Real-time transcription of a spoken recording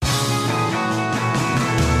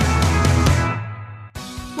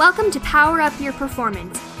Welcome to Power Up Your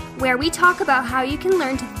Performance, where we talk about how you can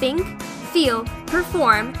learn to think, feel,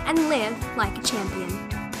 perform, and live like a champion.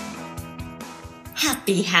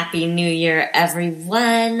 Happy New Year,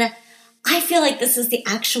 everyone. I feel like this is the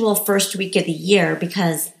actual first week of the year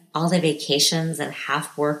because all the vacations and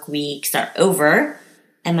half work weeks are over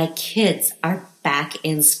and my kids are back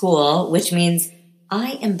in school, which means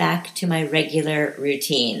I am back to my regular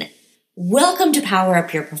routine. Welcome to Power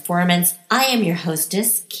Up Your Performance. I am your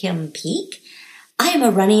hostess, Kim Peek. I am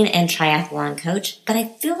a running and triathlon coach, but I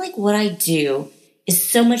feel like what I do is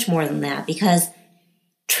so much more than that because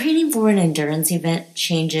training for an endurance event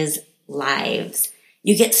changes lives.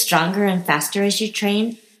 You get stronger and faster as you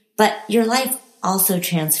train, but your life also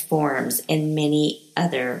transforms in many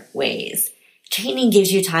other ways. Training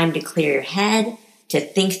gives you time to clear your head, to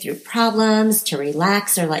think through problems, to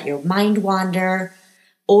relax or let your mind wander,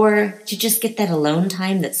 or to just get that alone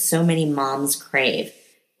time that so many moms crave.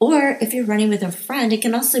 Or if you're running with a friend, it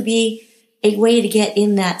can also be a way to get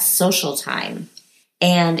in that social time.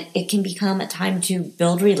 And it can become a time to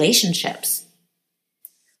build relationships.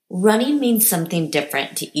 Running means something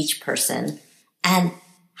different to each person, and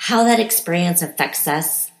how that experience affects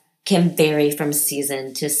us can vary from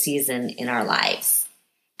season to season in our lives.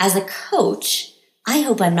 As a coach, I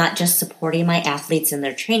hope I'm not just supporting my athletes in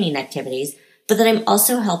their training activities, but that I'm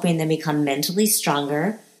also helping them become mentally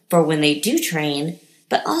stronger for when they do train,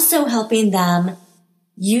 but also helping them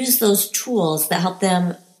use those tools that help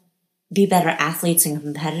them be better athletes and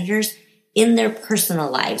competitors in their personal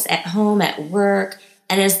lives, at home, at work,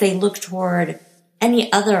 and as they look toward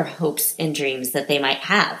any other hopes and dreams that they might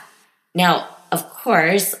have. Now, of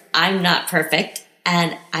course, I'm not perfect,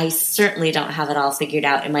 and I certainly don't have it all figured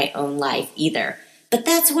out in my own life either. But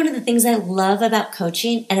that's one of the things I love about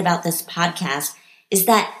coaching and about this podcast is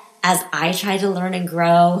that as I try to learn and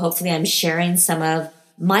grow, hopefully I'm sharing some of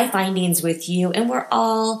my findings with you, and we're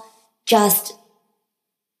all just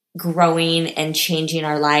growing and changing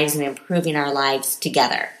our lives and improving our lives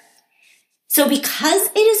together. So because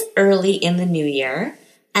it is early in the new year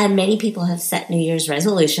and many people have set New Year's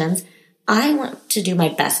resolutions, I want to do my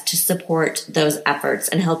best to support those efforts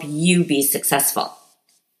and help you be successful.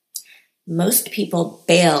 Most people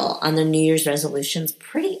bail on their New Year's resolutions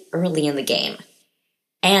pretty early in the game.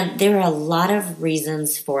 And there are a lot of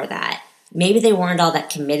reasons for that. Maybe they weren't all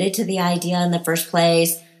that committed to the idea in the first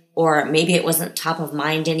place, or maybe it wasn't top of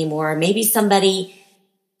mind anymore. Maybe somebody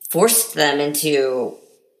forced them into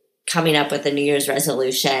coming up with a New Year's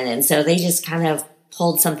resolution, and so they just kind of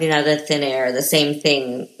pulled something out of the thin air, the same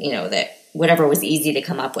thing, that whatever was easy to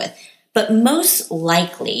come up with. But most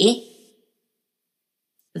likely,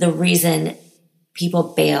 the reason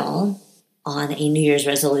people bail on a New Year's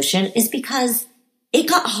resolution is because it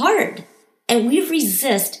got hard, and we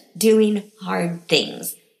resist doing hard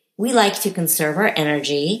things. We like to conserve our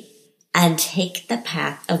energy and take the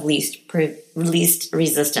path of least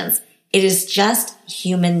resistance. It is just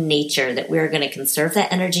human nature that we're going to conserve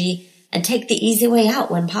that energy and take the easy way out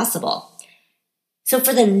when possible. So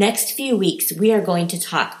for the next few weeks, we are going to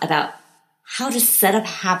talk about how to set up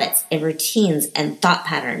habits and routines and thought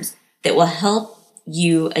patterns that will help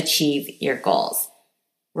you achieve your goals.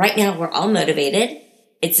 Right now, we're all motivated.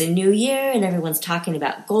 It's a new year and everyone's talking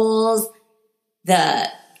about goals. The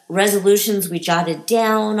resolutions we jotted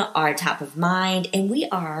down are top of mind, and we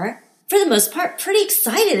are, for the most part, pretty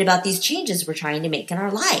excited about these changes we're trying to make in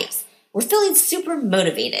our lives. We're feeling super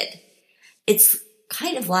motivated. It's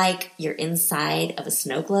kind of like you're inside of a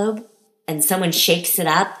snow globe and someone shakes it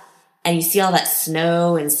up and you see all that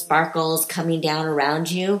snow and sparkles coming down around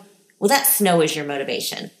you. Well, that snow is your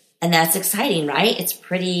motivation. And that's exciting, right? It's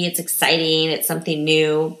pretty, it's exciting, it's something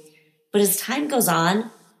new. But as time goes on,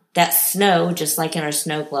 that snow, just like in our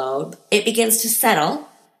snow globe, it begins to settle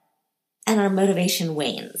and our motivation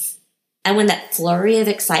wanes. And when that flurry of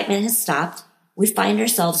excitement has stopped, we find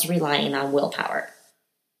ourselves relying on willpower.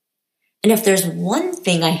 And if there's one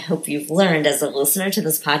thing I hope you've learned as a listener to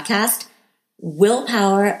this podcast,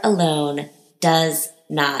 willpower alone does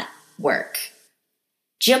not work.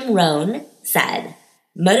 Jim Rohn said,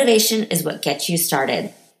 "Motivation is what gets you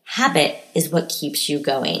started. Habit is what keeps you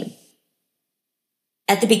going."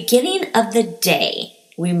 At the beginning of the day,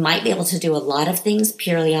 we might be able to do a lot of things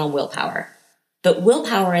purely on willpower, but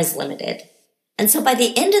willpower is limited. And so by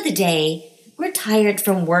the end of the day, we're tired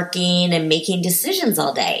from working and making decisions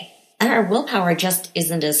all day, and our willpower just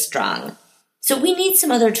isn't as strong. So we need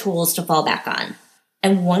some other tools to fall back on.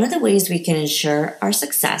 And one of the ways we can ensure our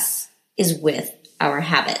success is with our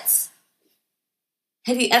habits.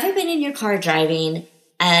 Have you ever been in your car driving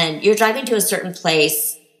and you're driving to a certain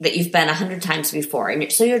place that you've been 100 times before.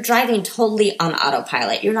 And so you're driving totally on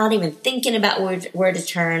autopilot. You're not even thinking about where to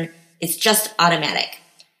turn. It's just automatic.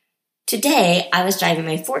 Today, I was driving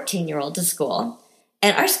my 14-year-old to school,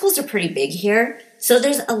 and our schools are pretty big here, so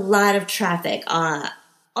there's a lot of traffic on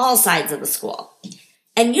all sides of the school.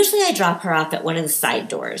 And usually I drop her off at one of the side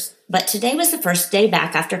doors, but today was the first day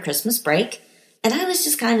back after Christmas break, and I was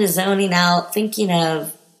just kind of zoning out, thinking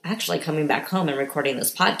of actually coming back home and recording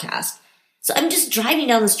this podcast. So I'm just driving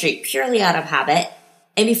down the street purely out of habit,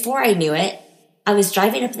 and before I knew it, I was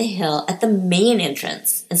driving up the hill at the main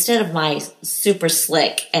entrance instead of my super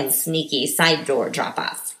slick and sneaky side door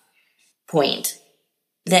drop-off point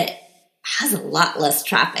that has a lot less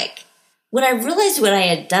traffic. When I realized what I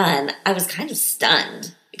had done, I was kind of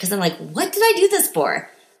stunned because I'm like, what did I do this for?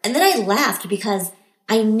 And then I laughed because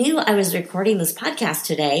I knew I was recording this podcast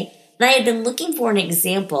today, and I had been looking for an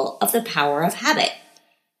example of the power of habit.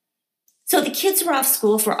 So the kids were off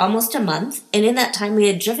school for almost a month, and in that time we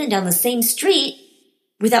had driven down the same street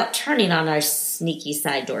without turning on our sneaky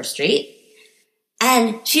side door street.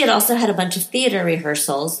 And she had also had a bunch of theater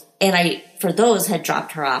rehearsals, and I, for those, had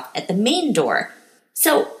dropped her off at the main door.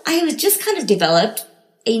 So I was just kind of developed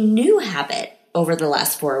a new habit over the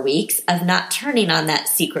last 4 weeks of not turning on that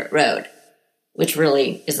secret road, which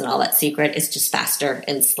really isn't all that secret. It's just faster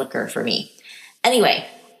and slicker for me. Anyway,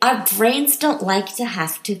 our brains don't like to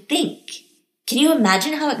have to think. Can you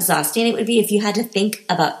imagine how exhausting it would be if you had to think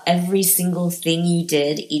about every single thing you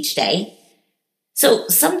did each day? So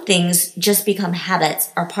some things just become habits,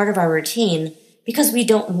 are part of our routine, because we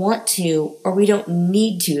don't want to or we don't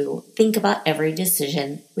need to think about every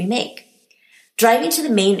decision we make. Driving to the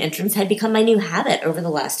main entrance had become my new habit over the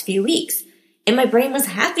last few weeks, and my brain was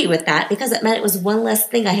happy with that because it meant it was one less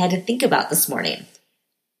thing I had to think about this morning.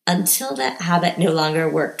 Until that habit no longer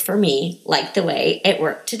worked for me like the way it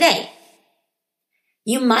worked today.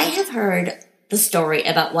 You might have heard the story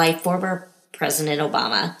about why former President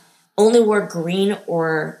Obama only wore gray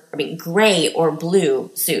or blue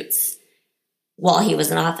suits while he was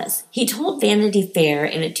in office. He told Vanity Fair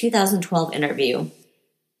in a 2012 interview,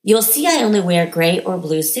 "You'll see I only wear gray or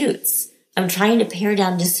blue suits. I'm trying to pare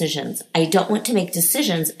down decisions. I don't want to make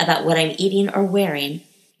decisions about what I'm eating or wearing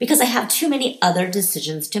because I have too many other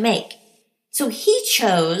decisions to make." So he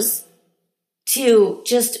chose to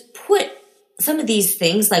just put some of these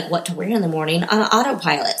things, like what to wear in the morning, on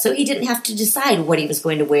autopilot. So he didn't have to decide what he was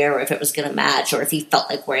going to wear or if it was going to match or if he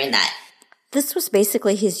felt like wearing that. This was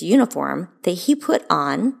basically his uniform that he put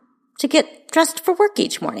on to get dressed for work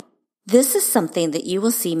each morning. This is something that you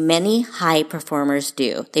will see many high performers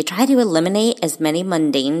do. They try to eliminate as many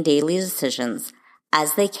mundane daily decisions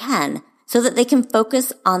as they can so that they can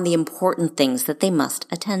focus on the important things that they must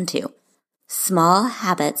attend to. Small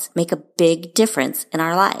habits make a big difference in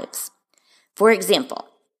our lives. For example,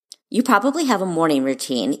 you probably have a morning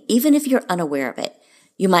routine, even if you're unaware of it.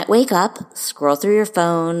 You might wake up, scroll through your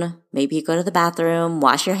phone, maybe you go to the bathroom,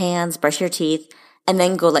 wash your hands, brush your teeth, and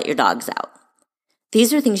then go let your dogs out.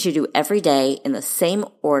 These are things you do every day in the same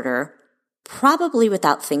order, probably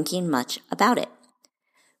without thinking much about it.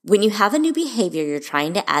 When you have a new behavior you're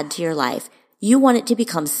trying to add to your life, you want it to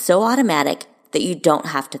become so automatic that you don't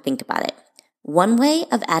have to think about it. One way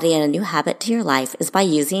of adding a new habit to your life is by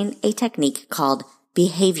using a technique called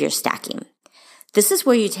behavior stacking. This is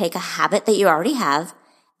where you take a habit that you already have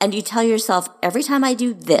and you tell yourself, every time I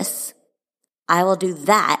do this, I will do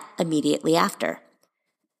that immediately after.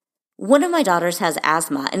 One of my daughters has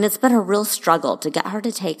asthma, and it's been a real struggle to get her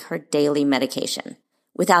to take her daily medication.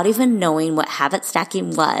 Without even knowing what habit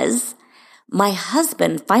stacking was, my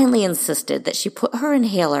husband finally insisted that she put her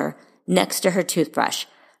inhaler next to her toothbrush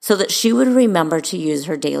so that she would remember to use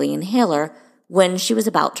her daily inhaler when she was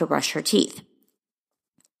about to brush her teeth.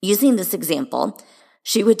 Using this example,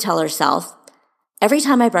 she would tell herself, every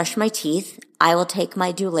time I brush my teeth, I will take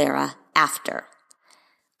my Dulera after.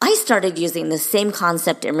 I started using the same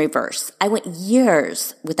concept in reverse. I went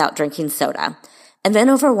years without drinking soda, and then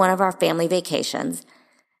over one of our family vacations,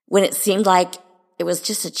 when it seemed like it was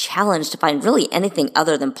just a challenge to find really anything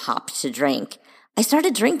other than pop to drink, I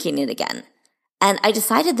started drinking it again. And I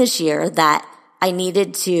decided this year that I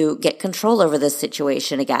needed to get control over this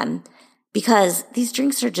situation again because these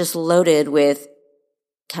drinks are just loaded with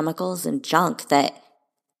chemicals and junk that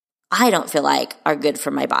I don't feel like are good for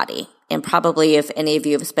my body. And probably if any of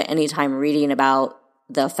you have spent any time reading about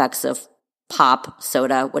the effects of pop,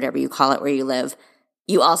 soda, whatever you call it where you live,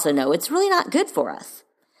 you also know it's really not good for us.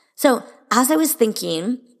 So as I was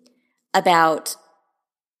thinking about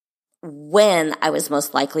when I was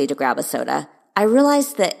most likely to grab a soda, I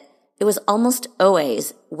realized that it was almost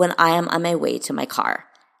always when I am on my way to my car.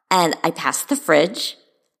 And I pass the fridge,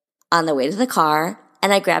 on the way to the car,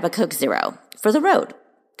 and I grab a Coke Zero for the road.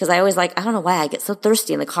 Because I always I don't know why I get so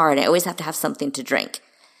thirsty in the car and I always have to have something to drink.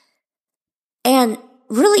 And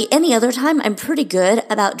really any other time, I'm pretty good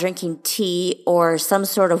about drinking tea or some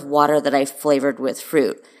sort of water that I flavored with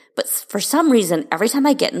fruit. But for some reason, every time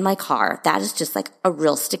I get in my car, that is just a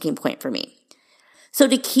real sticking point for me. So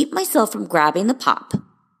to keep myself from grabbing the pop,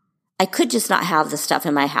 I could just not have the stuff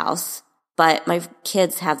in my house. But my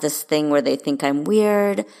kids have this thing where they think I'm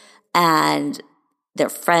weird, and their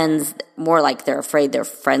friends, more like they're afraid their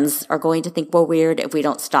friends are going to think we're weird if we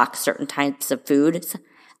don't stock certain types of food.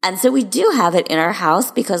 And so we do have it in our house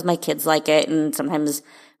because my kids like it, and sometimes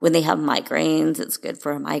when they have migraines, it's good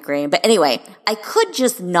for a migraine. But anyway, I could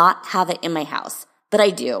just not have it in my house, but I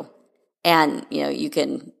do. And, you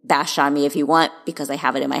can bash on me if you want because I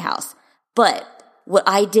have it in my house. But what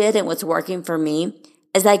I did and what's working for me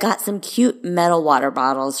is I got some cute metal water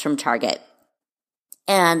bottles from Target.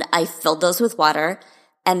 And I filled those with water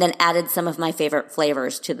and then added some of my favorite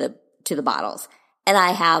flavors to the bottles. And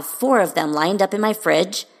I have 4 of them lined up in my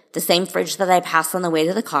fridge, the same fridge that I pass on the way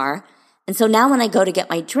to the car. And so now when I go to get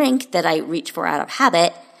my drink that I reach for out of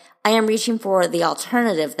habit, I am reaching for the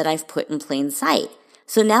alternative that I've put in plain sight.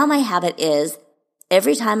 So now my habit is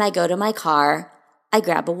every time I go to my car, I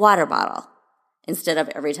grab a water bottle. Instead of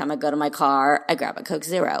every time I go to my car, I grab a Coke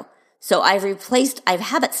Zero. So I've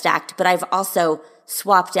habit stacked, but I've also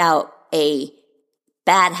swapped out a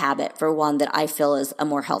bad habit for one that I feel is a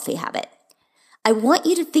more healthy habit. I want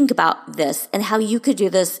you to think about this and how you could do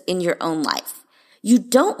this in your own life. You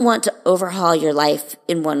don't want to overhaul your life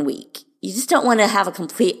in 1 week. You just don't want to have a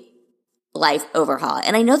complete life overhaul.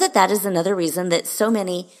 And I know that is another reason that so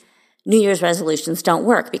many New Year's resolutions don't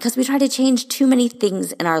work, because we try to change too many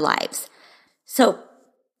things in our lives. So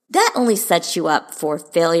that only sets you up for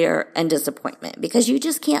failure and disappointment, because you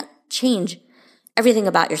just can't change everything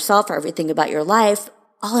about yourself or everything about your life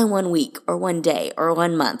all in 1 week or 1 day or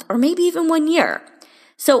 1 month or maybe even 1 year.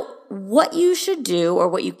 So what you should do, or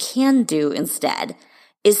what you can do instead,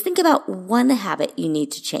 is think about one habit you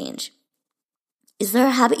need to change. Is there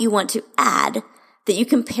a habit you want to add that you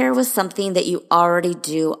can pair with something that you already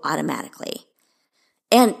do automatically?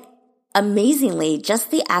 And amazingly,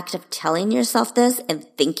 just the act of telling yourself this and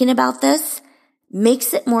thinking about this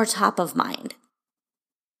makes it more top of mind.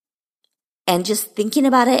 And just thinking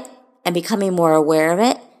about it and becoming more aware of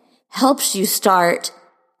it helps you start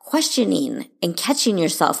questioning and catching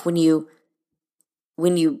yourself when you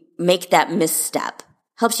make that misstep.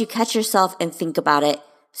 Helps you catch yourself and think about it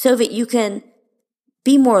so that you can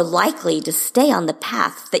be more likely to stay on the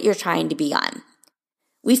path that you're trying to be on.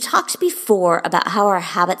 We've talked before about how our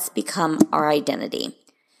habits become our identity.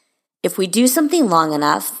 If we do something long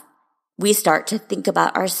enough, we start to think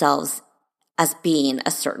about ourselves as being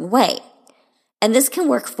a certain way. And this can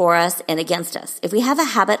work for us and against us. If we have a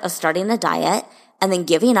habit of starting a diet and then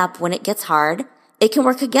giving up when it gets hard, it can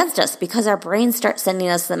work against us because our brain starts sending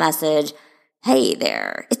us the message, hey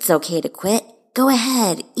there, it's okay to quit. Go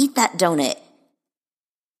ahead, eat that donut.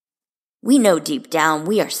 We know deep down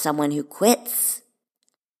we are someone who quits.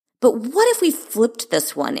 But what if we flipped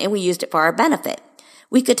this one and we used it for our benefit?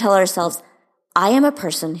 We could tell ourselves, I am a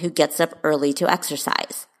person who gets up early to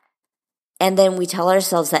exercise. And then we tell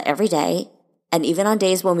ourselves that every day, and even on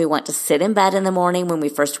days when we want to sit in bed in the morning when we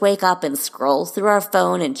first wake up and scroll through our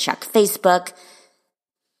phone and check Facebook,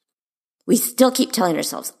 we still keep telling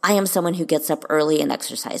ourselves, I am someone who gets up early and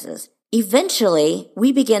exercises. Eventually,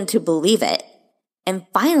 we begin to believe it. And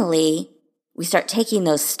finally, we start taking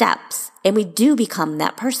those steps and we do become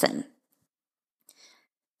that person.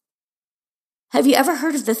 Have you ever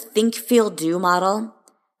heard of the think, feel, do model?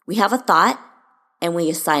 We have a thought and we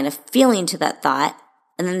assign a feeling to that thought,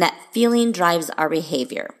 and then that feeling drives our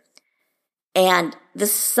behavior. And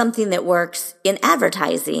this is something that works in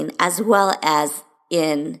advertising as well as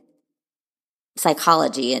in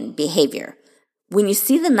psychology and behavior. When you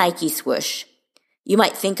see the Nike swoosh, you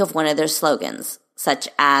might think of one of their slogans, such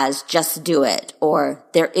as just do it or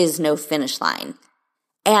there is no finish line.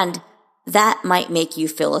 And that might make you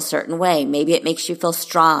feel a certain way. Maybe it makes you feel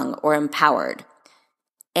strong or empowered.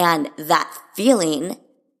 And that feeling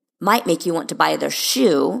might make you want to buy their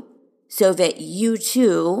shoe so that you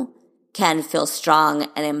too can feel strong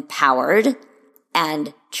and empowered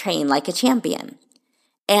and train like a champion.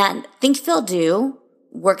 And Think, Feel, Do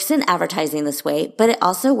works in advertising this way, but it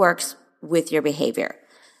also works with your behavior.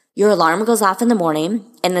 Your alarm goes off in the morning,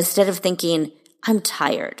 and instead of thinking, I'm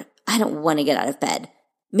tired, I don't want to get out of bed,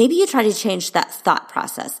 maybe you try to change that thought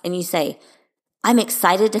process and you say, I'm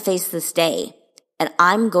excited to face this day, and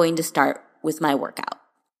I'm going to start with my workout.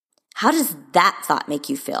 How does that thought make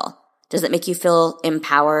you feel? Does it make you feel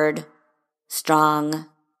empowered, strong,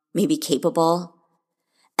 maybe capable?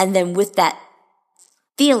 And then with that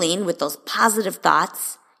feeling, with those positive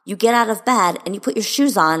thoughts, you get out of bed and you put your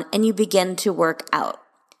shoes on and you begin to work out.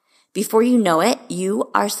 Before you know it,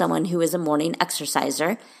 you are someone who is a morning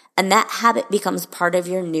exerciser, and that habit becomes part of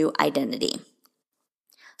your new identity.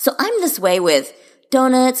 So I'm this way with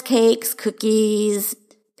donuts, cakes, cookies,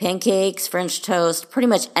 pancakes, French toast, pretty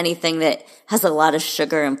much anything that has a lot of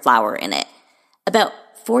sugar and flour in it. About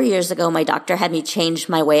 4 years ago, my doctor had me change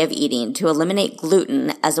my way of eating to eliminate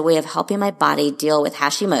gluten as a way of helping my body deal with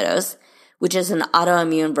Hashimoto's, which is an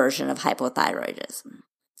autoimmune version of hypothyroidism.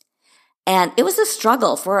 And it was a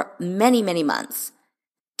struggle for many, many months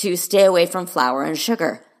to stay away from flour and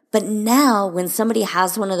sugar. But now when somebody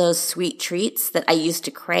has one of those sweet treats that I used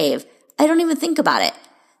to crave, I don't even think about it.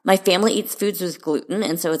 My family eats foods with gluten,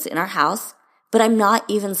 and so it's in our house, but I'm not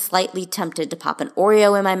even slightly tempted to pop an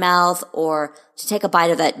Oreo in my mouth or to take a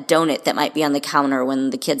bite of that donut that might be on the counter when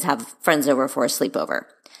the kids have friends over for a sleepover,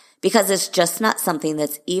 because it's just not something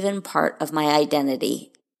that's even part of my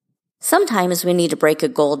identity. Sometimes we need to break a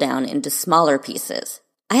goal down into smaller pieces.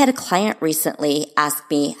 I had a client recently ask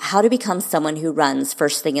me how to become someone who runs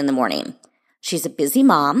first thing in the morning. She's a busy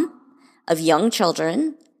mom of young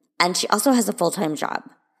children, and she also has a full-time job.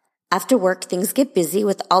 After work, things get busy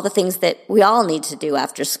with all the things that we all need to do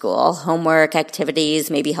after school, homework, activities,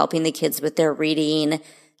 maybe helping the kids with their reading,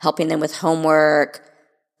 helping them with homework,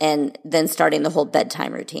 and then starting the whole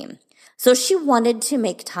bedtime routine. So she wanted to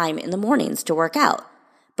make time in the mornings to work out.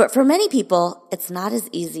 But for many people, it's not as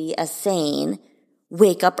easy as saying,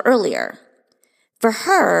 wake up earlier. For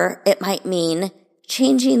her, it might mean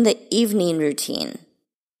changing the evening routine.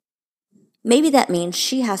 Maybe that means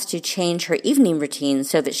she has to change her evening routine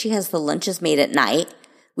so that she has the lunches made at night,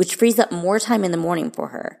 which frees up more time in the morning for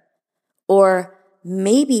her. Or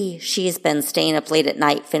maybe she's been staying up late at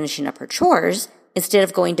night finishing up her chores instead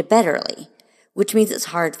of going to bed early, which means it's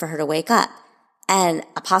hard for her to wake up. And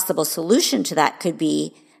a possible solution to that could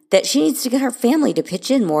be that she needs to get her family to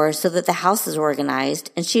pitch in more so that the house is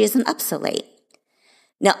organized and she isn't up so late.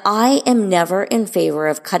 Now, I am never in favor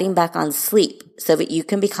of cutting back on sleep so that you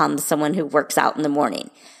can become someone who works out in the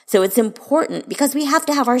morning. So it's important because we have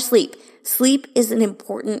to have our sleep. Sleep is an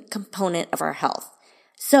important component of our health.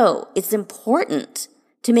 So it's important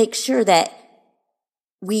to make sure that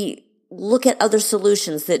we look at other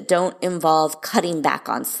solutions that don't involve cutting back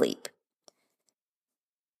on sleep.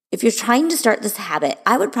 If you're trying to start this habit,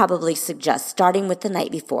 I would probably suggest starting with the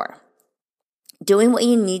night before, doing what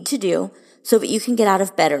you need to do so that you can get out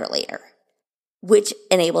of bed earlier, which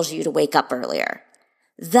enables you to wake up earlier.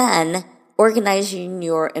 Then organizing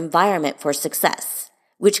your environment for success,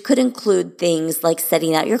 which could include things like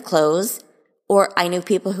setting out your clothes, or I know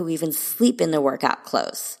people who even sleep in their workout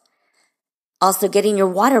clothes. Also getting your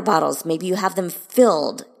water bottles, maybe you have them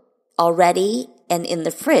filled already and in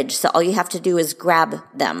the fridge, so all you have to do is grab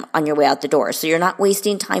them on your way out the door. So you're not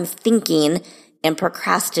wasting time thinking and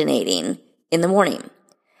procrastinating in the morning.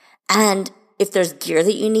 And if there's gear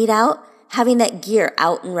that you need out, having that gear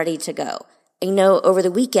out and ready to go. I know over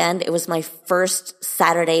the weekend, it was my first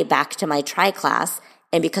Saturday back to my tri class,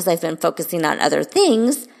 and because I've been focusing on other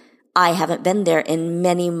things, I haven't been there in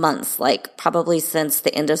many months, like probably since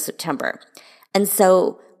the end of September. And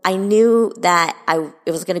so I knew that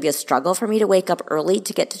it was going to be a struggle for me to wake up early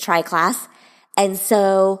to get to tri class. And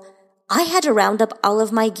so I had to round up all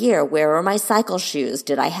of my gear. Where were my cycle shoes?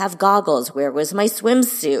 Did I have goggles? Where was my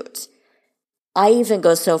swimsuit? I even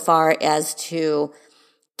go so far as to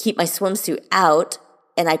keep my swimsuit out,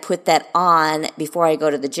 and I put that on before I go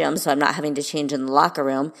to the gym so I'm not having to change in the locker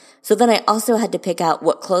room. So then I also had to pick out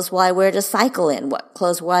what clothes will I wear to cycle in, what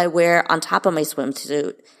clothes will I wear on top of my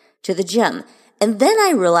swimsuit to the gym. And then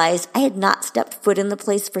I realized I had not stepped foot in the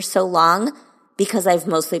place for so long, because I've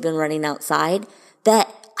mostly been running outside,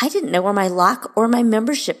 that I didn't know where my lock or my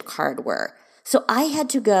membership card were. So I had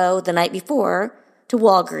to go the night before to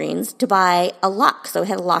Walgreens to buy a lock. So I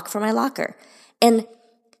had a lock for my locker. And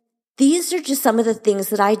these are just some of the things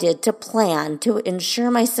that I did to plan to ensure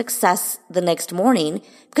my success the next morning.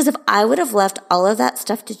 Because if I would have left all of that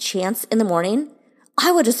stuff to chance in the morning,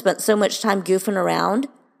 I would have spent so much time goofing around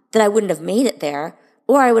that I wouldn't have made it there,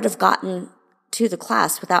 or I would have gotten to the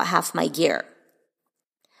class without half my gear.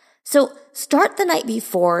 So start the night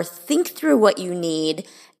before, think through what you need,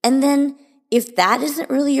 and then if that isn't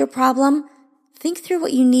really your problem, think through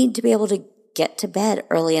what you need to be able to get to bed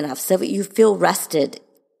early enough so that you feel rested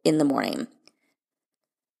in the morning.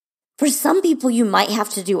 For some people, you might have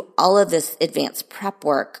to do all of this advanced prep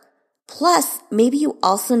work. Plus, maybe you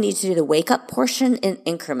also need to do the wake up portion in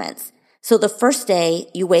increments. So the first day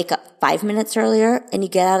you wake up 5 minutes earlier and you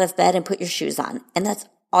get out of bed and put your shoes on. And that's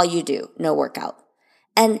all you do, no workout.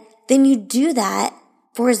 And then you do that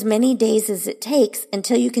for as many days as it takes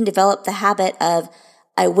until you can develop the habit of,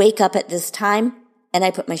 I wake up at this time and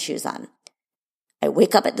I put my shoes on. I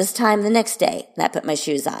wake up at this time the next day and I put my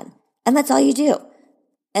shoes on. And that's all you do.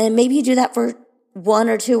 And maybe you do that for 1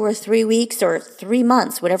 or 2 or 3 weeks or 3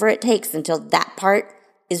 months, whatever it takes until that part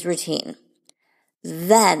is routine.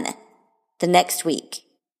 Then the next week,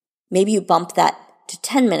 maybe you bump that to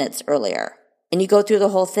 10 minutes earlier and you go through the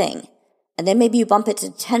whole thing. And then maybe you bump it to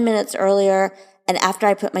 10 minutes earlier, and after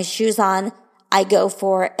I put my shoes on, I go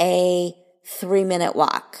for a 3-minute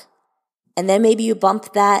walk. And then maybe you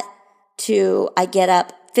bump that to I get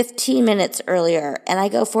up 15 minutes earlier and I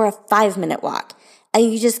go for a 5-minute walk.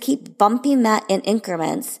 And you just keep bumping that in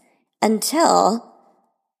increments until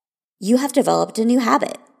you have developed a new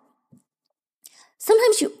habit.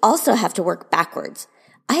 Sometimes you also have to work backwards.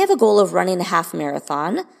 I have a goal of running a half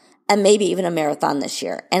marathon and maybe even a marathon this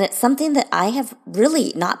year. And it's something that I have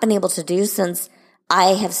really not been able to do since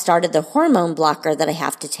I have started the hormone blocker that I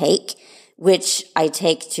have to take, which I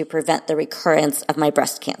take to prevent the recurrence of my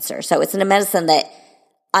breast cancer. So it's a medicine that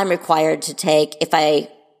I'm required to take if I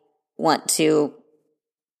want to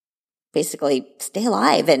basically stay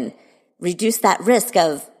alive and reduce that risk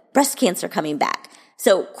of breast cancer coming back.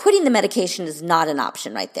 So quitting the medication is not an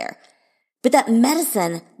option right there. But that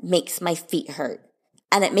medicine makes my feet hurt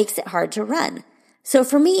and it makes it hard to run. So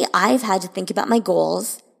for me, I've had to think about my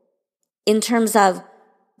goals in terms of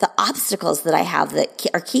the obstacles that I have that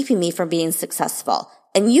are keeping me from being successful.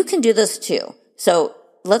 And you can do this too. So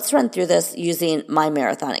let's run through this using my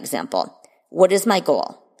marathon example. What is my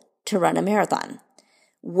goal? To run a marathon.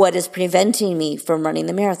 What is preventing me from running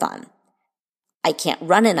the marathon? I can't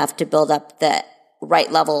run enough to build up the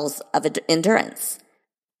right levels of endurance.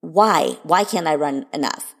 Why? Why can't I run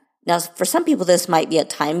enough? Now, for some people, this might be a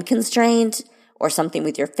time constraint or something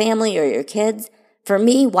with your family or your kids. For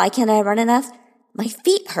me, why can't I run enough? My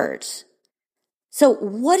feet hurt. So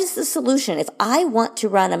what is the solution? If I want to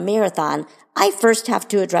run a marathon, I first have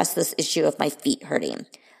to address this issue of my feet hurting.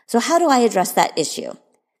 So how do I address that issue?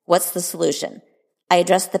 What's the solution? I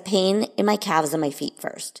address the pain in my calves and my feet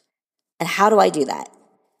first. And how do I do that?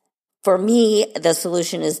 For me, the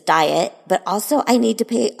solution is diet, but also I need to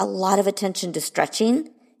pay a lot of attention to stretching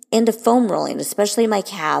and to foam rolling, especially my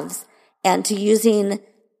calves, and to using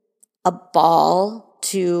a ball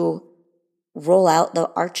to roll out the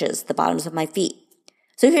arches, the bottoms of my feet.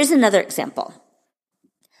 So here's another example.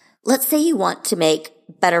 Let's say you want to make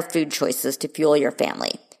better food choices to fuel your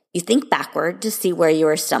family. You think backward to see where you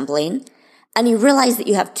are stumbling, and you realize that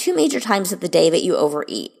you have 2 major times of the day that you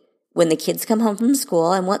overeat. When the kids come home from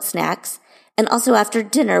school and want snacks, and also after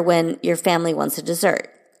dinner when your family wants a dessert.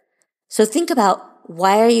 So think about,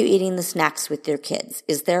 why are you eating the snacks with your kids?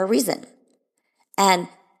 Is there a reason? And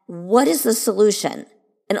what is the solution?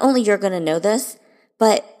 And only you're going to know this,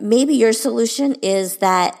 but maybe your solution is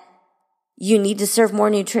that you need to serve more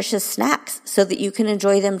nutritious snacks so that you can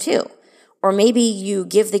enjoy them too. Or maybe you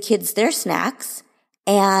give the kids their snacks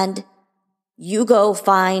and you go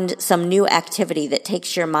find some new activity that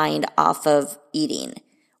takes your mind off of eating.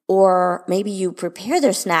 Or maybe you prepare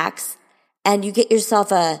their snacks and you get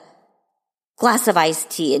yourself a glass of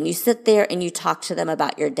iced tea and you sit there and you talk to them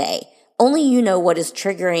about your day. Only you know what is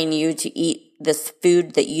triggering you to eat this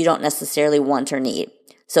food that you don't necessarily want or need.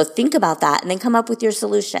 So think about that and then come up with your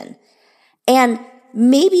solution. And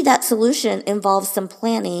maybe that solution involves some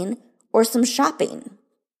planning or some shopping.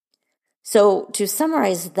 So to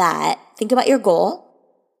summarize that, think about your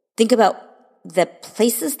goal, think about the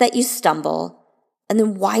places that you stumble, and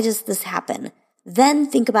then why does this happen? Then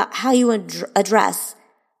think about how you address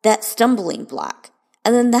that stumbling block.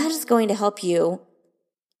 And then that is going to help you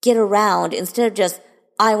get around instead of just,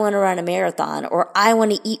 I want to run a marathon or I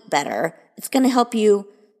want to eat better. It's going to help you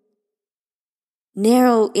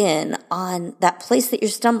narrow in on that place that you're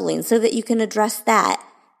stumbling so that you can address that.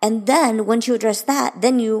 And then once you address that,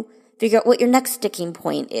 then you figure out what your next sticking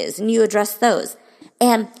point is and you address those.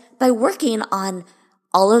 And by working on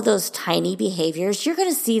all of those tiny behaviors, you're going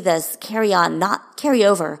to see this carry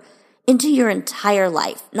over into your entire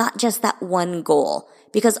life, not just that one goal,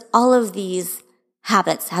 because all of these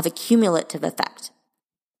habits have a cumulative effect.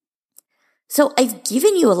 So I've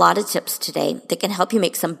given you a lot of tips today that can help you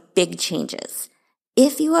make some big changes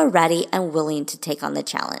if you are ready and willing to take on the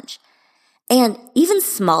challenge. And even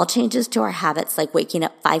small changes to our habits, like waking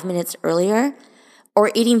up 5 minutes earlier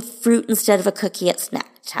or eating fruit instead of a cookie at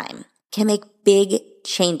snack time, can make big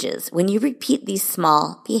changes when you repeat these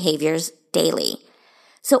small behaviors daily.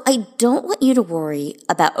 So I don't want you to worry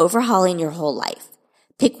about overhauling your whole life.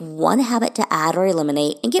 Pick one habit to add or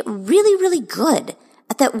eliminate and get really, really good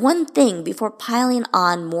at that one thing before piling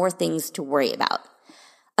on more things to worry about.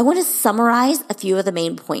 I want to summarize a few of the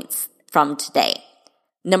main points from today.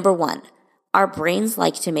 Number 1, our brains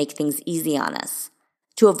like to make things easy on us.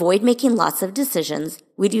 To avoid making lots of decisions,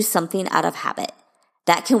 we do something out of habit.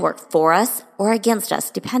 That can work for us or against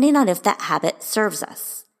us, depending on if that habit serves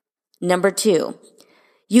us. Number 2,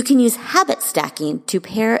 you can use habit stacking to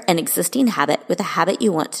pair an existing habit with a habit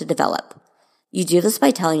you want to develop. You do this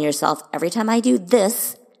by telling yourself, every time I do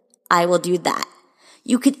this, I will do that.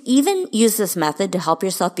 You could even use this method to help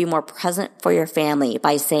yourself be more present for your family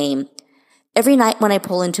by saying, every night when I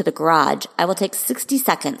pull into the garage, I will take 60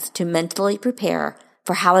 seconds to mentally prepare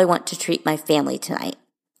for how I want to treat my family tonight.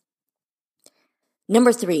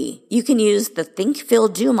 Number 3, you can use the think, feel,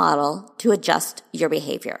 do model to adjust your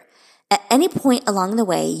behavior. At any point along the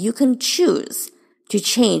way, you can choose to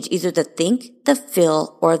change either the think, the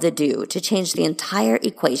feel, or the do to change the entire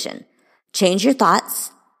equation. Change your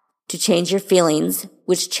thoughts to change your feelings,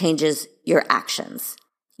 which changes your actions.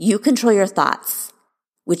 You control your thoughts,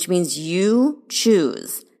 which means you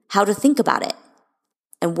choose how to think about it.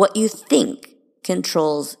 And what you think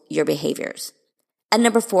controls your behaviors. And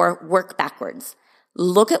number 4, work backwards.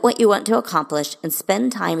 Look at what you want to accomplish and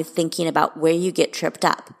spend time thinking about where you get tripped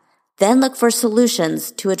up. Then look for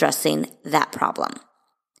solutions to addressing that problem.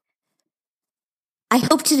 I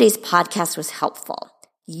hope today's podcast was helpful.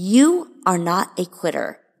 You are not a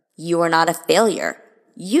quitter. You are not a failure.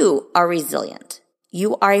 You are resilient.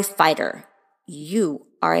 You are a fighter. You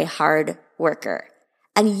are a hard worker.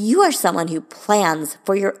 And you are someone who plans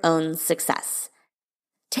for your own success.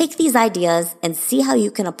 Take these ideas and see how you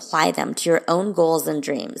can apply them to your own goals and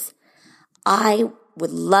dreams. I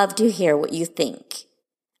would love to hear what you think.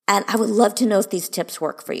 And I would love to know if these tips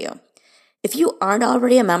work for you. If you aren't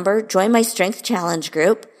already a member, join my Strength Challenge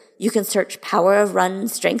group. You can search Power of Run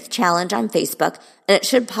Strength Challenge on Facebook, and it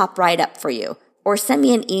should pop right up for you. Or send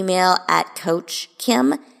me an email at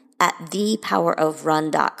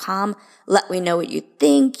coachkim@thepowerofrun.com. Let me know what you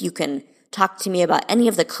think. You can talk to me about any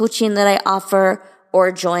of the coaching that I offer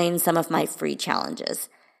or join some of my free challenges.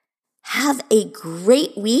 Have a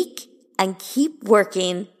great week and keep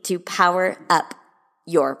working to power up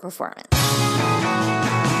your performance.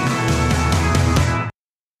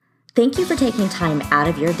 Thank you for taking time out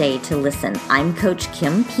of your day to listen. I'm Coach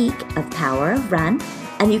Kim Peek of Power of Run,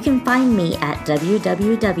 and you can find me at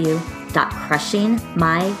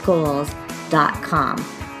www.crushingmygoals.com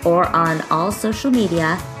or on all social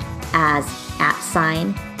media as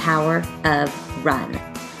 @PowerOfRun.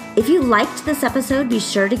 If you liked this episode, be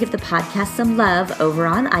sure to give the podcast some love over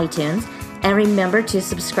on iTunes and remember to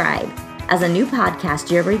subscribe. As a new podcast,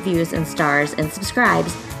 your reviews and stars and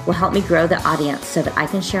subscribes will help me grow the audience so that I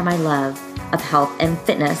can share my love of health and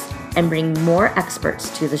fitness and bring more experts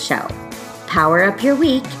to the show. Power up your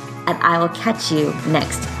week, and I will catch you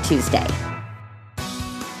next Tuesday.